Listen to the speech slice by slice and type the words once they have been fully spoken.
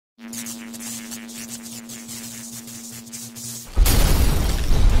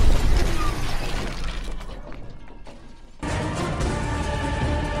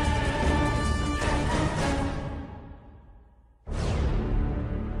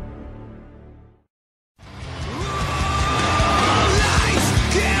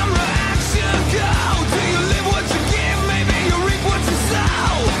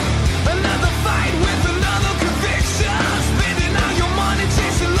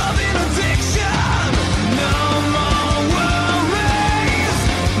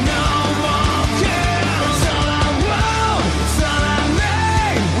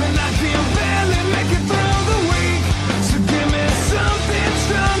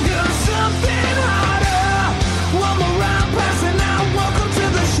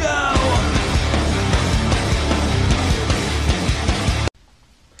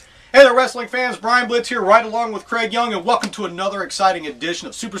wrestling fans, Brian Blitz here, right along with Craig Young, and welcome to another exciting edition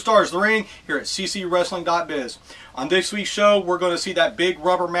of Superstars of the Ring here at CCWrestling.biz. On this week's show, we're going to see that big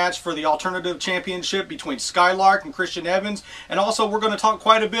rubber match for the Alternative Championship between Skylark and Kristin Evans, and also we're going to talk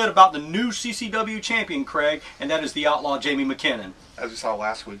quite a bit about the new CCW Champion, Craig, and that is the Outlaw Jamie McKinnon. As we saw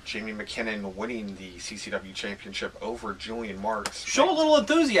last week, Jamie McKinnon winning the CCW Championship over Julian Marks. Show a little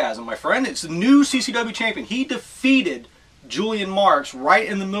enthusiasm, my friend. It's the new CCW Champion. He defeated Julian Marks right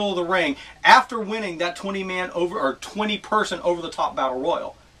in the middle of the ring after winning that 20-person over-the-top battle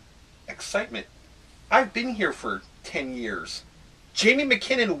royal. Excitement. I've been here for 10 years. Jamie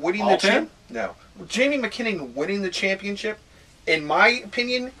McKinnon winning All 10? No. Jamie McKinnon winning the championship, in my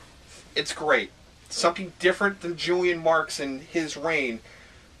opinion, it's great. Something different than Julian Marks and his reign.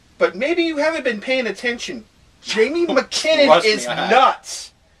 But maybe you haven't been paying attention. Jamie McKinnon is nuts.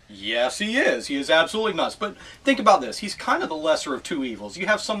 Yes, he is. He is absolutely nuts. But think about this. He's kind of the lesser of two evils. You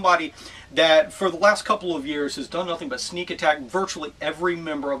have somebody that for the last couple of years has done nothing but sneak attack virtually every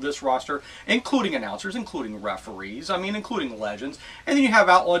member of this roster, including announcers, including referees, including legends. And then you have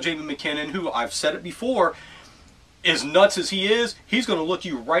Outlaw Jamie McKinnon, who, I've said it before, as nuts as he is, he's going to look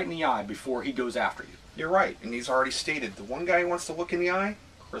you right in the eye before he goes after you. You're right. And he's already stated, the one guy who wants to look in the eye,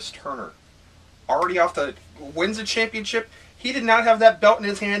 Chris Turner. Already wins the championship. He did not have that belt in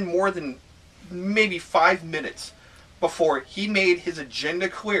his hand more than maybe 5 minutes before he made his agenda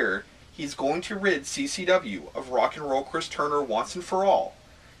clear. He's going to rid CCW of rock and roll Chris Turner once and for all.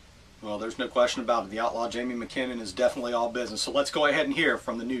 Well, there's no question about it. The Outlaw Jamie McKinnon is definitely all business. So let's go ahead and hear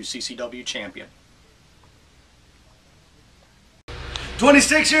from the new CCW Champion.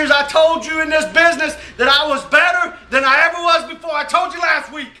 26 years I told you in this business that I was better than I ever was before. I told you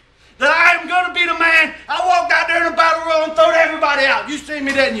last week that I am going to be the man. I walked out there in a battle royal and throwed everybody out. You seen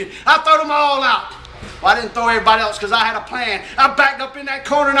me, didn't you? I threw them all out. Well, I didn't throw everybody else because I had a plan. I backed up in that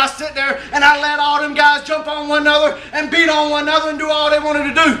corner and I sit there and I let all them guys jump on one another and beat on one another and do all they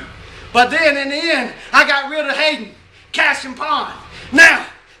wanted to do. But then in the end, I got rid of Hayden, Cash and Pond. Now,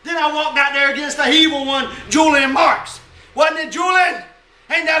 then I walked out there against the evil one, Julian Marks. Wasn't it Julian?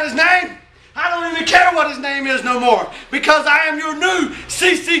 Ain't that his name? I don't even care what his name is no more because I am your new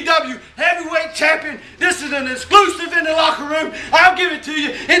CCW Heavyweight Champion. This is an exclusive in the locker room. I'll give it to you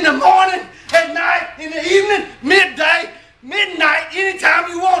in the morning, at night, in the evening, midday, midnight, anytime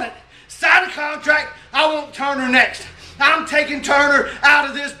you want it. Sign a contract. I want Turner next. I'm taking Turner out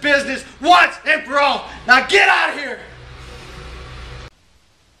of this business once and for all. Now get out of here.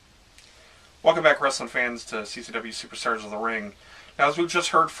 Welcome back, wrestling fans, to CCW Superstars of the Ring. Now, as we've just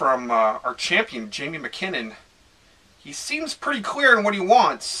heard from our champion, Jamie McKinnon, he seems pretty clear in what he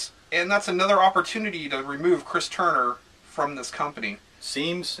wants, and that's another opportunity to remove Chris Turner from this company.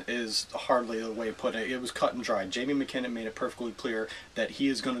 Seems is hardly the way to put it. It was cut and dried. Jamie McKinnon made it perfectly clear that he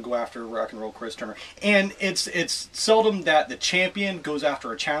is going to go after rock and roll Chris Turner. And it's seldom that the champion goes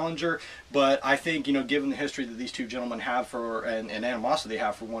after a challenger, but I think, given the history that these two gentlemen have and animosity they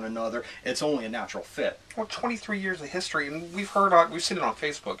have for one another, it's only a natural fit. Well, 23 years of history, and we've seen it on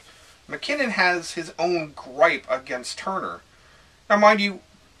Facebook. McKinnon has his own gripe against Turner. Now, mind you,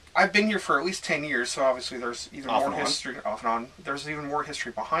 I've been here for at least 10 years, so obviously there's even more history off and on. There's even more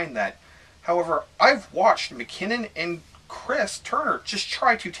history behind that. However, I've watched McKinnon and Chris Turner just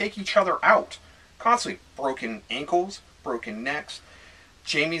try to take each other out. Constantly. Broken ankles, broken necks.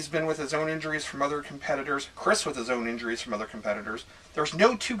 Jamie's been with his own injuries from other competitors. Chris with his own injuries from other competitors. There's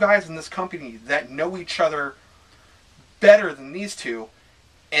no two guys in this company that know each other better than these two.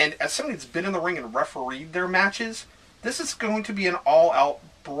 And as somebody that's been in the ring and refereed their matches, this is going to be an all-out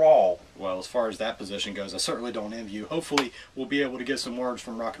brawl. Well, as far as that position goes, I certainly don't envy you. Hopefully, we'll be able to get some words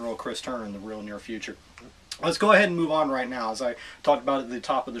from rock and roll Chris Turner in the real near future. Let's go ahead and move on right now. As I talked about at the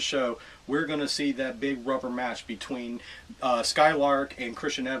top of the show, we're going to see that big rubber match between Skylark and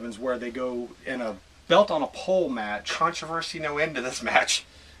Kristin Evans, where they go in a belt on a pole match. Controversy no end to this match.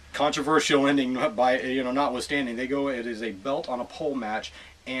 Controversial ending by notwithstanding. It is a belt on a pole match.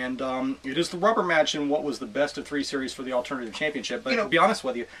 And it is the rubber match in what was the best of 3 series for the Alternative Championship. But to be honest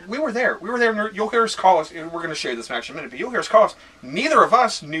with you, we were there. And you'll hear us call us. We're going to show you this match in a minute, but you'll hear us call us. Neither of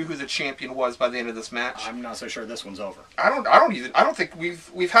us knew who the champion was by the end of this match. I'm not so sure this one's over. I don't think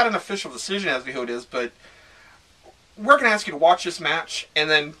we've had an official decision as to who it is. But we're going to ask you to watch this match and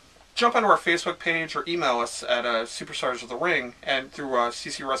then jump onto our Facebook page or email us at Superstars of the Ring and through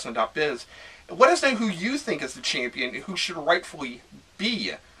ccwrestling.biz. Let us know who you think is the champion, who should rightfully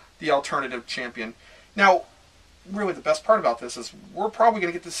be the Alternative Champion. Now, really the best part about this is we're probably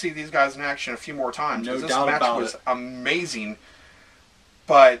going to get to see these guys in action a few more times. No doubt about it. This match was amazing,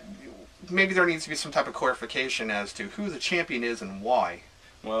 but maybe there needs to be some type of clarification as to who the champion is and why.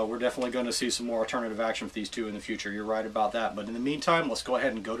 Well, we're definitely going to see some more alternative action for these two in the future. You're right about that. But in the meantime, let's go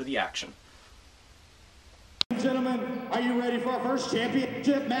ahead and go to the action. Gentlemen, are you ready for our first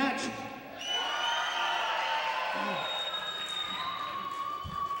championship match?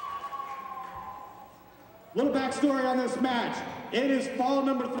 Little backstory on this match. It is fall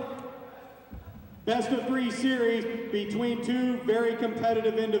number 3. Best of 3 series between two very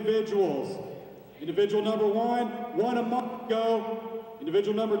competitive individuals. Individual number 1 won a month ago.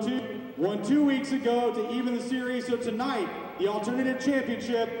 Individual number 2 won 2 weeks ago to even the series. So tonight, the Alternative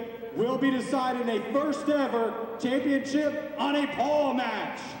Championship will be decided in a first ever championship on a pole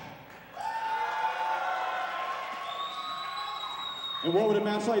match. And what would a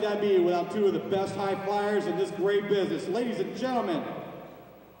match like that be without two of the best high flyers in this great business? Ladies and gentlemen,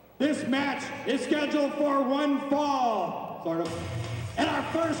 this match is scheduled for one fall. And our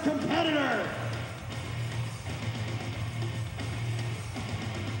first competitor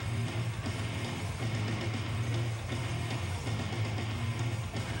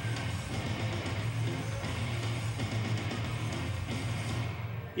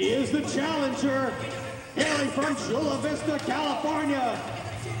he is the challenger, hailing from Chula Vista, California.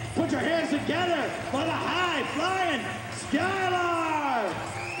 Put your hands together for the high-flying Skylark!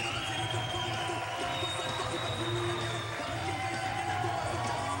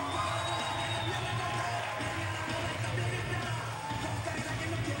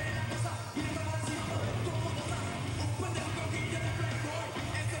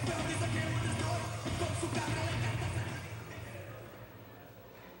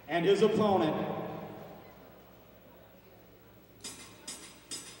 And his opponent,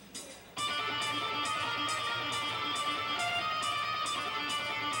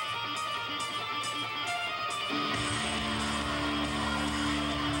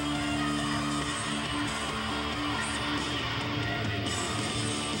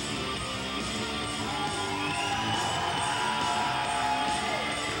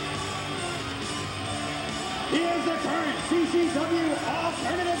 he is the current CCW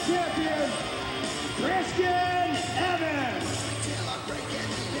Alternative Champion, Kristin Evans.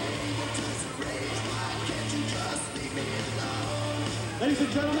 Ladies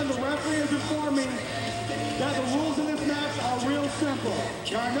and gentlemen, the referee is informing that the rules in this match are real simple.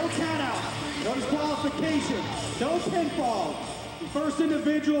 There are no countouts, no disqualifications, no pinfalls. The first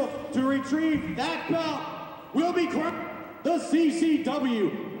individual to retrieve that belt will be crowned the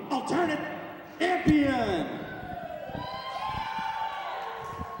CCW Alternative Champion.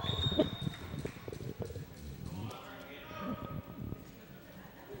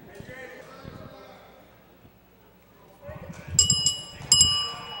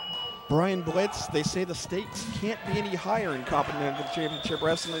 Brian Blitz, they say the stakes can't be any higher in Continental Championship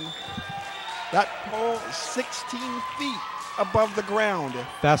Wrestling. That pole is 16 feet above the ground.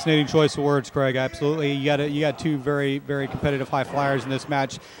 Fascinating choice of words, Craig. Absolutely. You got two very, very competitive high flyers in this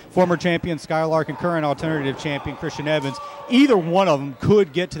match. Former champion Skylark and current alternative champion Kristin Evans. Either one of them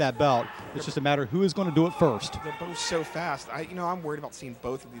could get to that belt. It's just a matter of who is going to do it first. They're both so fast. I'm worried about seeing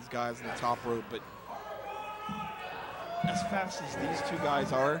both of these guys in the top rope, but as fast as these two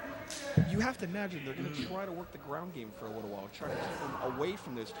guys are, you have to imagine they're going to try to work the ground game for a little while, try to keep them away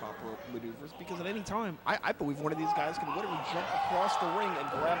from those top rope maneuvers, because at any time, I believe one of these guys can literally jump across the ring and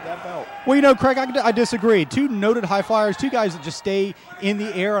grab that belt. Well, Craig, I disagree. Two noted high flyers, two guys that just stay in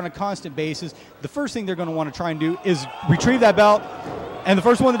the air on a constant basis. The first thing they're going to want to try and do is retrieve that belt, and the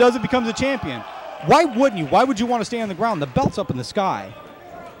first one that does it becomes a champion. Why wouldn't you? Why would you want to stay on the ground? The belt's up in the sky.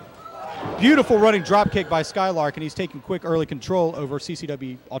 Beautiful running drop kick by Skylark, and he's taking quick early control over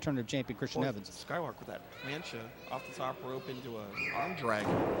CCW Alternative Champion Kristin Evans. Skylark with that plancha off the top rope into an arm drag.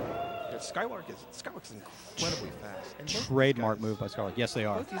 Yeah, Skylark is incredibly fast. And Trademark move by Skylark. Yes, they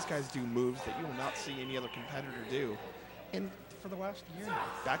are. Both these guys do moves that you will not see any other competitor do. And for the last year now,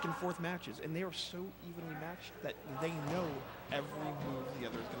 back and forth matches, and they are so evenly matched that they know every move the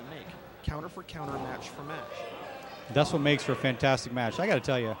other is going to make. Counter for counter, match for match. That's what makes for a fantastic match. I got to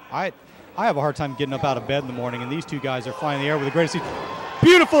tell you, I have a hard time getting up out of bed in the morning, and these two guys are flying in the air with the greatest.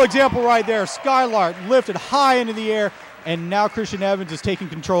 Beautiful example right there. Skylark lifted high into the air, and now Kristin Evans is taking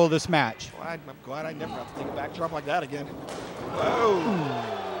control of this match. I'm glad I never have to take a backdrop like that again.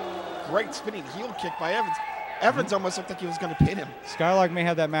 Whoa. Great spinning heel kick by Evans. Evans almost looked like he was going to pin him. Skylark may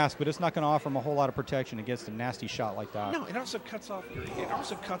have that mask, but it's not going to offer him a whole lot of protection against a nasty shot like that. No, it also cuts off your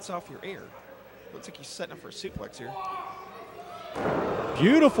air. Looks like he's setting up for a suplex here.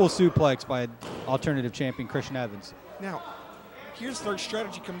 Beautiful suplex by alternative champion Kristin Evans. Now, here's their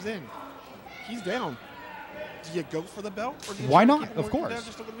strategy comes in. He's down. Do you go for the belt? Or do you Why not? Of course.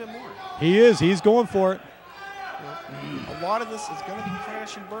 Just a little bit more? He is. He's going for it. A lot of this is going to be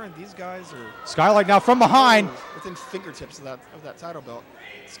crash and burn. These guys are Skylark now from behind. within fingertips of that title belt.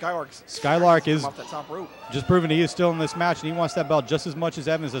 Skylark is off that top rope. just proving he is still in this match, and he wants that belt just as much as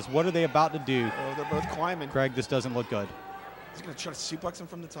Evans does. What are they about to do? Oh, they're both climbing. Craig, this doesn't look good. He's going to try to suplex him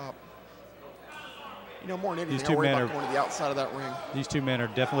from the top. You know, more than These anything, two I worry men about going to the outside of that ring. These two men are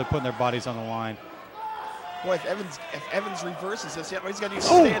definitely putting their bodies on the line. Boy, if Evans reverses this, he's got to do is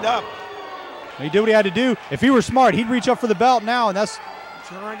stand up. He did what he had to do. If he were smart, he'd reach up for the belt now, and that's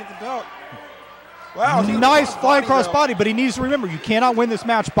turn around and get the belt. Wow, nice flying cross body, but he needs to remember, you cannot win this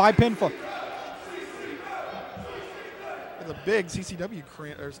match by pinfall. With a big CCW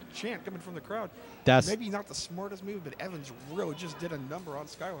chant coming from the crowd. That's maybe not the smartest move, but Evans really just did a number on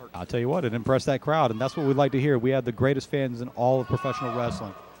Skylark. I'll tell you what, it impressed that crowd, and that's what we'd like to hear. We have the greatest fans in all of professional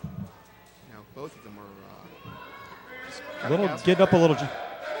wrestling. You know, both of them are Get up a little.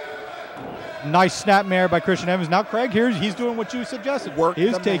 Nice snapmare by Kristin Evans. Now Craig here, he's doing what you suggested.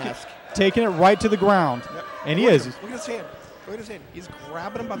 He's taking it right to the ground. Yep. And he is. Look at his hand. Look at his hand. He's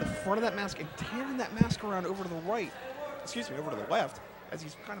grabbing him by the front of that mask and tearing that mask around over to the right. Excuse me, over to the left as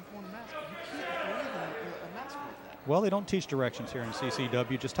he's kind of pulling the mask. You can't believe a mask like that. Well, they don't teach directions here in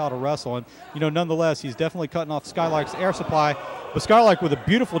CCW, just how to wrestle. And, nonetheless, he's definitely cutting off Skylark's air supply. But Skylark with a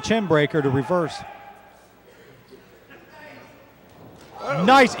beautiful chin breaker to reverse. Oh.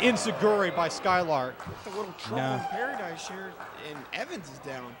 Nice enziguri by Skylark. The little trouble in paradise here, and Evans is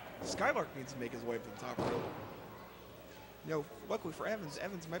down. Skylark needs to make his way up to the top rope. Luckily for Evans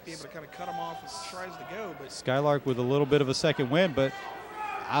might be able to kind of cut him off as he tries to go. But Skylark with a little bit of a second win, but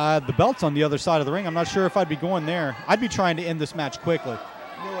the belt's on the other side of the ring. I'm not sure if I'd be going there. I'd be trying to end this match quickly.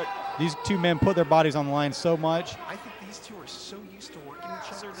 You know what? These two men put their bodies on the line so much. I think these two are so used to working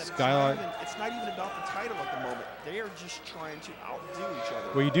each other that Skylark. it's not even about the title at the moment. They are just trying to outdo each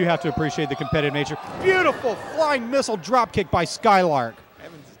other. Well, you do have to appreciate the competitive nature. Beautiful flying missile drop kick by Skylark.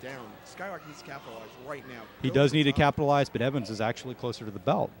 Evans is down. Skylark needs to capitalize right now. He does need to capitalize, but Evans is actually closer to the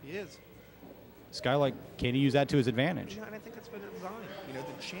belt. He is. Skylark, can he use that to his advantage? And I think that's been designed.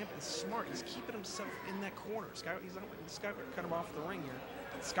 The champ is smart. He's keeping himself in that corner. He's not letting Skylark cut him off the ring here.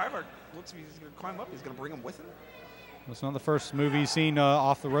 Skylark looks like he's going to climb up. He's going to bring him with him. It's not the first move he's seen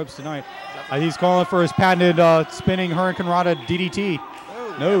off the ropes tonight. He's calling for his patented spinning Hurricane Rana DDT.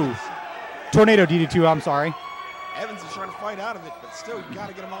 Oh, no. Evans. Tornado DDT, I'm sorry. Evans is trying to fight out of it, but still, you got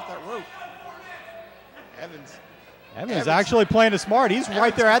to get him off that rope. Evans actually playing it smart. He's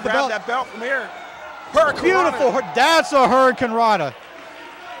right there at the belt. That belt from here. Beautiful. That's a Hurricane Rana.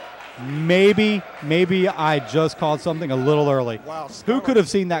 Maybe I just called something a little early. Wow. Who could have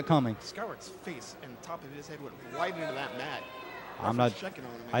seen that coming? Skylark's face and the top of his head went right into that mat. I'm not checking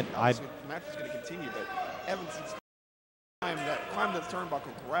on him. The match is going to continue, but Evans climbed the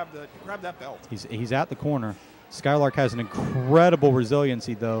turnbuckle, grab that belt. He's at the corner. Skylark has an incredible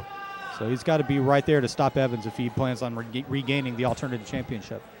resiliency, though, so he's got to be right there to stop Evans if he plans on regaining the alternative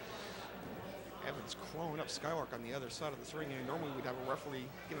championship. Evans crawling up Skylark on the other side of this ring. And normally we'd have a referee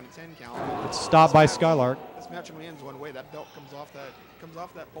giving a 10 count. It's stopped by Skylark. This match only ends one way. That belt comes off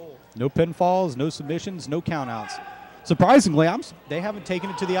that pole. No pinfalls, no submissions, no countouts. Surprisingly, they haven't taken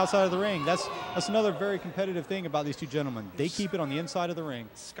it to the outside of the ring. That's another very competitive thing about these two gentlemen. They keep it on the inside of the ring.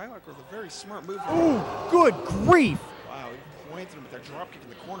 Skylark with a very smart move. Ooh, good grief! Wow, he planted him with that drop kick in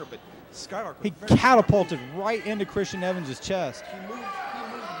the corner, but Skylark. He catapulted right into Kristin Evans' chest. He moved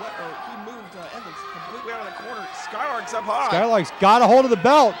Evans completely out of the corner. Skylark's up high. Skylark's got a hold of the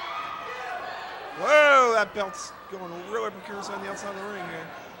belt. Whoa, that belt's going really precarious on the outside of the ring here.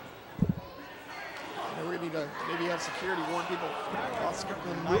 We need to maybe have security warn people.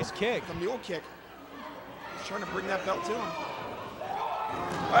 Nice kick. The mule kick. He's trying to bring that belt to him.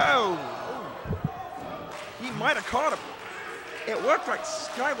 Whoa! He might have caught him. It looked like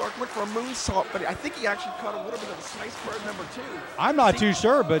Skylark went for a moonsault, but I think he actually caught a little bit of a slice bird number 2. I'm not too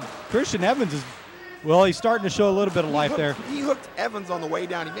sure, but Kristin Evans is, well, he's starting to show a little bit of life there. He hooked Evans on the way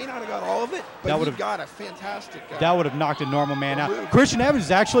down. He may not have got all of it, but he got a fantastic. That would have knocked a normal man out. Kristin Evans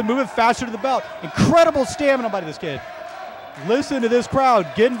is actually moving faster to the belt. Incredible stamina by this kid. Listen to this crowd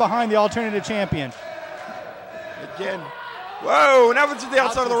getting behind the alternative champion. Again. Whoa, and Evans at the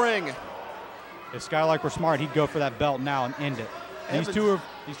outside of the ring. If Skylark were smart, he'd go for that belt now and end it. These two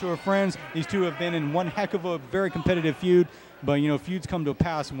are friends. These two have been in one heck of a very competitive feud. But, feuds come to a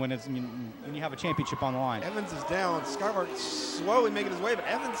pass when you have a championship on the line. Evans is down. Skylark slowly making his way, but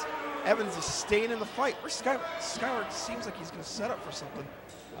Evans is staying in the fight. Where's Skylark? Skylark seems like he's going to set up for something.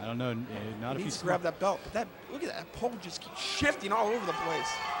 I don't know. Not he if needs to grab that belt. But look at that pole just keeps shifting all over the place.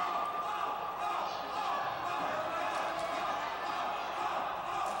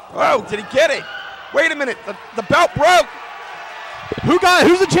 Whoa, did he get it? Wait a minute. The belt broke. Who's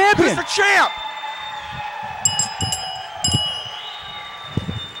the champion? Who's the champ?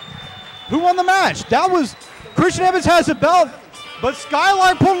 Who won the match? That was Kristin Evans has the belt, but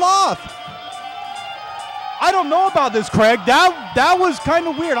Skylark pulled it off. I don't know about this, Craig. That was kind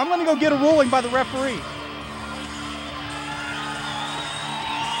of weird. I'm going to go get a ruling by the referee.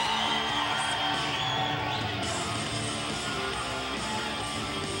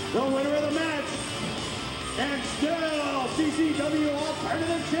 The winner of the match, and still CCW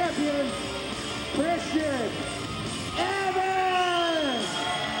Alternative Champion, Kristin Evans!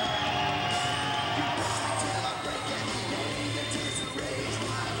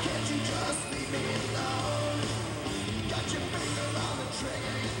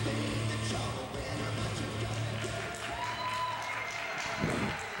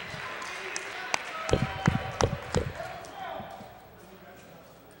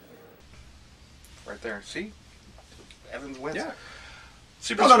 Right there. See? Evans wins. Yeah.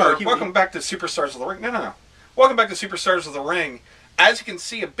 Superstar, No. welcome back to Superstars of the Ring. No. Welcome back to Superstars of the Ring. As you can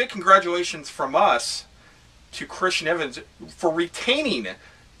see, a big congratulations from us to Kristin Evans for retaining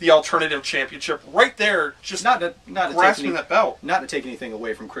the Alternative Championship right there, just Not to grasping that belt. Not to take anything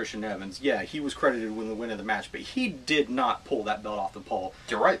away from Kristin Evans. Yeah, he was credited with the win of the match, but he did not pull that belt off the pole.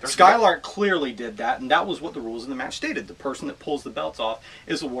 You're right. Skylark clearly did that, and that was what the rules of the match stated. The person that pulls the belts off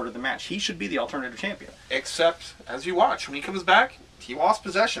is awarded the match. He should be the Alternative Champion. Except, as you watch, when he comes back, he lost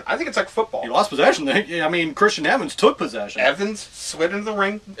possession. I think it's like football. He lost possession. I mean, Kristin Evans took possession. Evans slid into the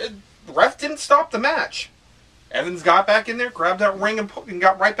ring. The ref didn't stop the match. Evans got back in there, grabbed that ring, and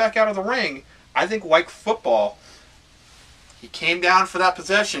got right back out of the ring. I think, like football, he came down for that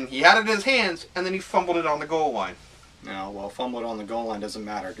possession. He had it in his hands, and then he fumbled it on the goal line. No, well, fumbling on the goal line doesn't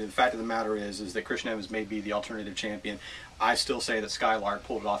matter. The fact of the matter is that Kristin Evans may be the Alternative Champion. I still say that Skylark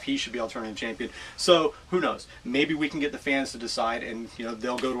pulled it off. He should be Alternative Champion. So, who knows? Maybe we can get the fans to decide, and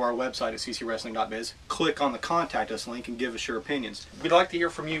they'll go to our website at ccwrestling.biz, click on the Contact Us link, and give us your opinions. We'd like to hear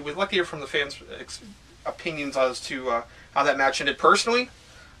from you. We'd like to hear from the fans' opinions as to how that match ended. Personally,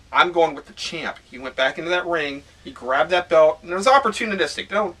 I'm going with the champ. He went back into that ring. He grabbed that belt, and it was opportunistic.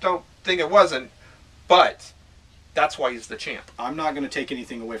 Don't think it wasn't, but that's why he's the champ. I'm not going to take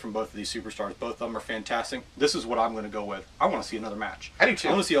anything away from both of these superstars. Both of them are fantastic. This is what I'm going to go with. I want to see another match. I do too.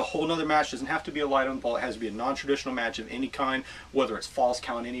 I want to see a whole nother match. It doesn't have to be a light on the ball. It has to be a non-traditional match of any kind, whether it's falls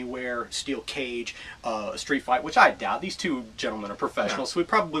count anywhere, steel cage, a street fight, which I doubt. These two gentlemen are professionals, so we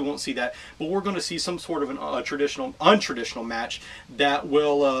probably won't see that. But we're going to see some sort of an untraditional match that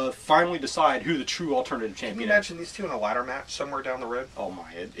will finally decide who the true Alternative Champion Can you imagine these two in a ladder match somewhere down the road? Oh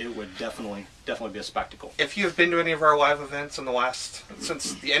my, it would definitely be a spectacle. If you have been to any of our live events in the last,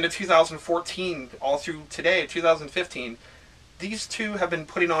 since the end of 2014, all through today, 2015, these two have been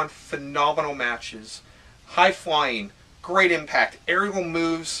putting on phenomenal matches. High flying, great impact, aerial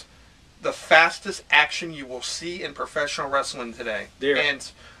moves, the fastest action you will see in professional wrestling today. And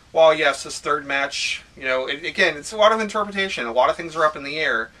while, yes, this third match, again, it's a lot of interpretation. A lot of things are up in the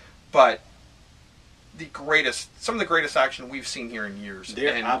air, but some of the greatest action we've seen here in years.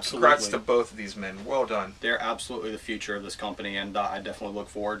 And congrats to both of these men. Well done. They're absolutely the future of this company, and I definitely look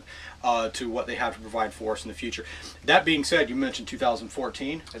forward to what they have to provide for us in the future. That being said, you mentioned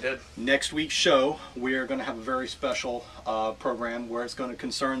 2014. I did. Next week's show, we are going to have a very special program where it's going to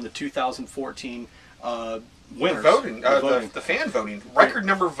concern the 2014 winners. The fan voting. Record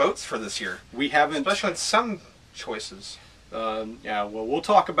number of votes for this year. We haven't, especially in some choices. Yeah, well, we'll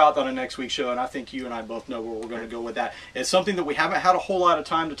talk about that on next week's show, and I think you and I both know where we're going to go with that. It's something that we haven't had a whole lot of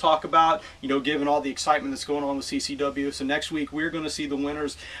time to talk about, given all the excitement that's going on with CCW. So next week, we're going to see the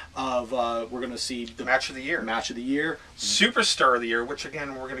winners of, we're going to see the Match of the Year. Superstar of the Year, which,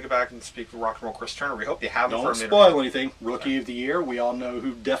 again, we're going to go back and speak with Rock and Roll Chris Turner. We hope you have him for a minute. Don't spoil anything. Rookie of the Year. We all know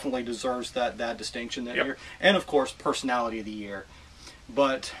who definitely deserves that distinction that year. And, of course, Personality of the Year.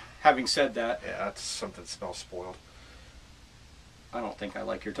 But, having said that... Yeah, that's something that smells spoiled. I don't think I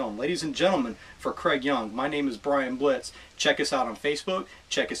like your tone. Ladies and gentlemen, for Craig Young, my name is Brian Blitz. Check us out on Facebook.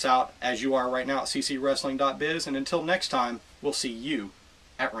 Check us out, as you are right now, at ccwrestling.biz. And until next time, we'll see you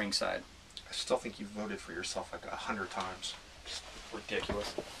at ringside. I still think you voted for yourself like 100 times. Just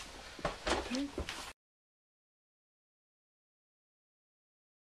ridiculous.